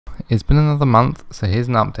It's been another month, so here's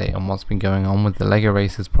an update on what's been going on with the LEGO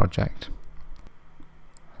Racers project.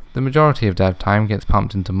 The majority of dev time gets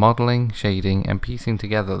pumped into modelling, shading and piecing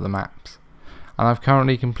together the maps, and I've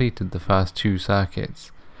currently completed the first 2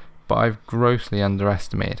 circuits, but I've grossly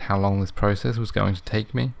underestimated how long this process was going to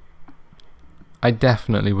take me. I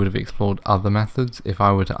definitely would have explored other methods if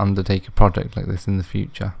I were to undertake a project like this in the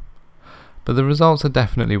future, but the results are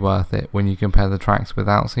definitely worth it when you compare the tracks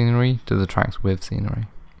without scenery to the tracks with scenery.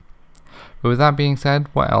 But with that being said,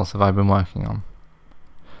 what else have I been working on?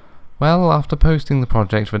 Well, after posting the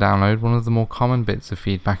project for download, one of the more common bits of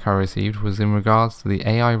feedback I received was in regards to the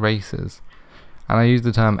AI racers, and I use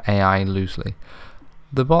the term AI loosely.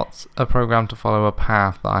 The bots are programmed to follow a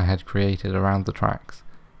path that I had created around the tracks.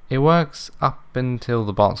 It works up until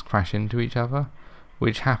the bots crash into each other,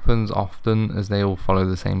 which happens often as they all follow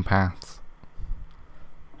the same paths.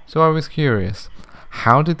 So I was curious,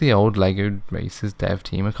 how did the old LEGO Racers dev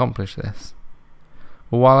team accomplish this?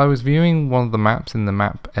 Well, while I was viewing one of the maps in the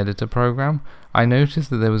map editor program, I noticed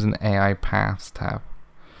that there was an AI Paths tab.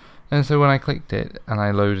 And so when I clicked it and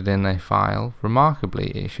I loaded in a file,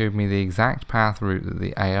 remarkably it showed me the exact path route that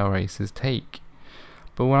the AI racers take.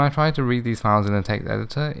 But when I tried to read these files in a text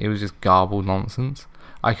editor, it was just garbled nonsense.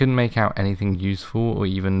 I couldn't make out anything useful or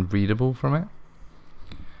even readable from it.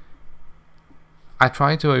 I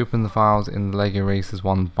tried to open the files in the LEGO Racers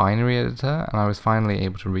 1 binary editor and I was finally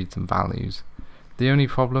able to read some values. The only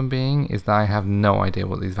problem being is that I have no idea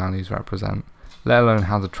what these values represent, let alone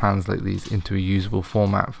how to translate these into a usable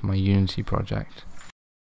format for my Unity project.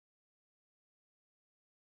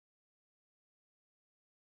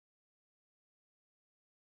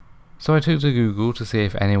 So I took to Google to see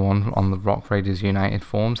if anyone on the Rock Raiders United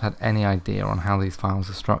forums had any idea on how these files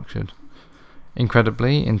are structured.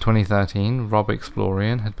 Incredibly, in 2013, Rob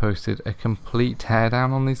Explorian had posted a complete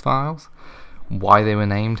teardown on these files, why they were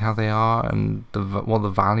named how they are, and what the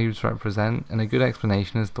values represent, and a good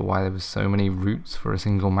explanation as to why there were so many routes for a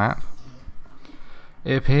single map.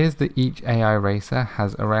 It appears that each AI racer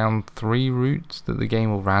has around 3 routes that the game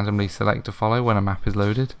will randomly select to follow when a map is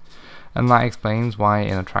loaded, and that explains why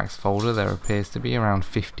in a tracks folder there appears to be around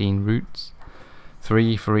 15 routes,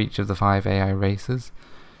 3 for each of the 5 AI racers,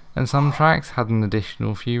 and some tracks had an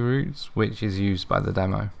additional few routes which is used by the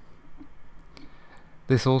demo.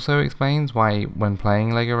 This also explains why when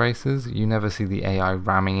playing LEGO Racers you never see the AI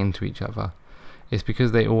ramming into each other. It's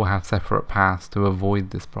because they all have separate paths to avoid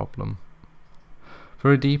this problem.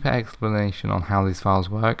 For a deeper explanation on how these files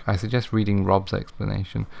work, I suggest reading Rob's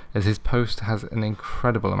explanation, as his post has an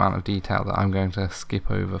incredible amount of detail that I'm going to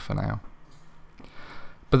skip over for now.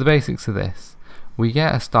 But the basics are this. We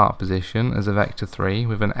get a start position as a vector 3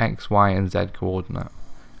 with an x, y and z coordinate,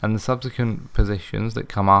 and the subsequent positions that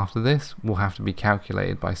come after this will have to be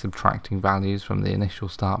calculated by subtracting values from the initial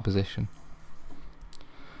start position.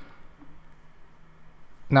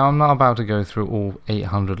 Now I'm not about to go through all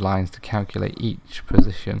 800 lines to calculate each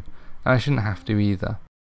position, and I shouldn't have to either.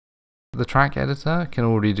 The track editor can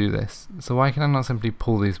already do this, so why can I not simply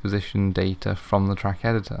pull these position data from the track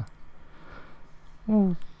editor?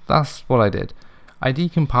 Well, that's what I did. I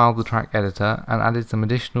decompiled the track editor and added some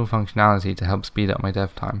additional functionality to help speed up my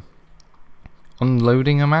dev time. On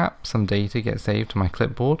loading a map, some data gets saved to my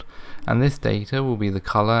clipboard, and this data will be the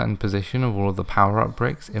colour and position of all of the power-up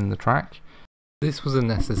bricks in the track. This was a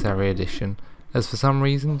necessary addition, as for some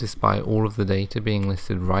reason, despite all of the data being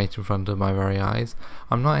listed right in front of my very eyes,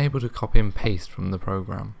 I'm not able to copy and paste from the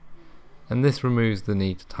program. And this removes the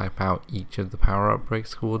need to type out each of the power-up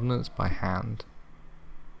bricks coordinates by hand.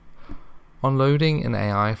 On loading an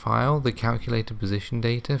AI file, the calculated position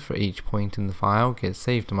data for each point in the file gets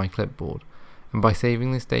saved to my clipboard, and by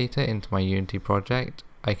saving this data into my Unity project,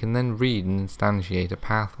 I can then read and instantiate a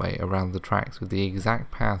pathway around the tracks with the exact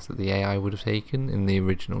paths that the AI would have taken in the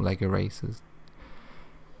original LEGO Racers.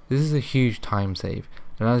 This is a huge time save,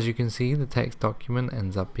 and as you can see the text document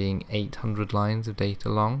ends up being 800 lines of data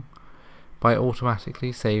long. By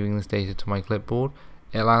automatically saving this data to my clipboard,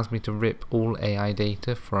 it allows me to rip all AI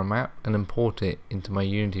data for a map and import it into my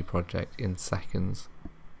Unity project in seconds.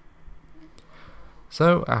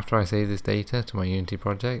 So after I save this data to my Unity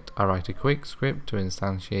project, I write a quick script to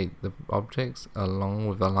instantiate the objects along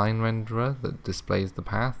with a line renderer that displays the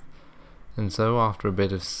path, and so after a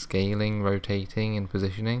bit of scaling, rotating and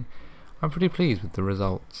positioning, I'm pretty pleased with the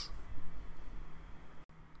results.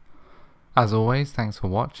 As always, thanks for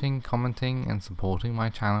watching, commenting and supporting my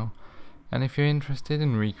channel. And if you're interested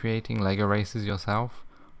in recreating LEGO Racers yourself,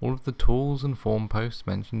 all of the tools and form posts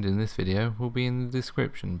mentioned in this video will be in the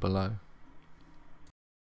description below.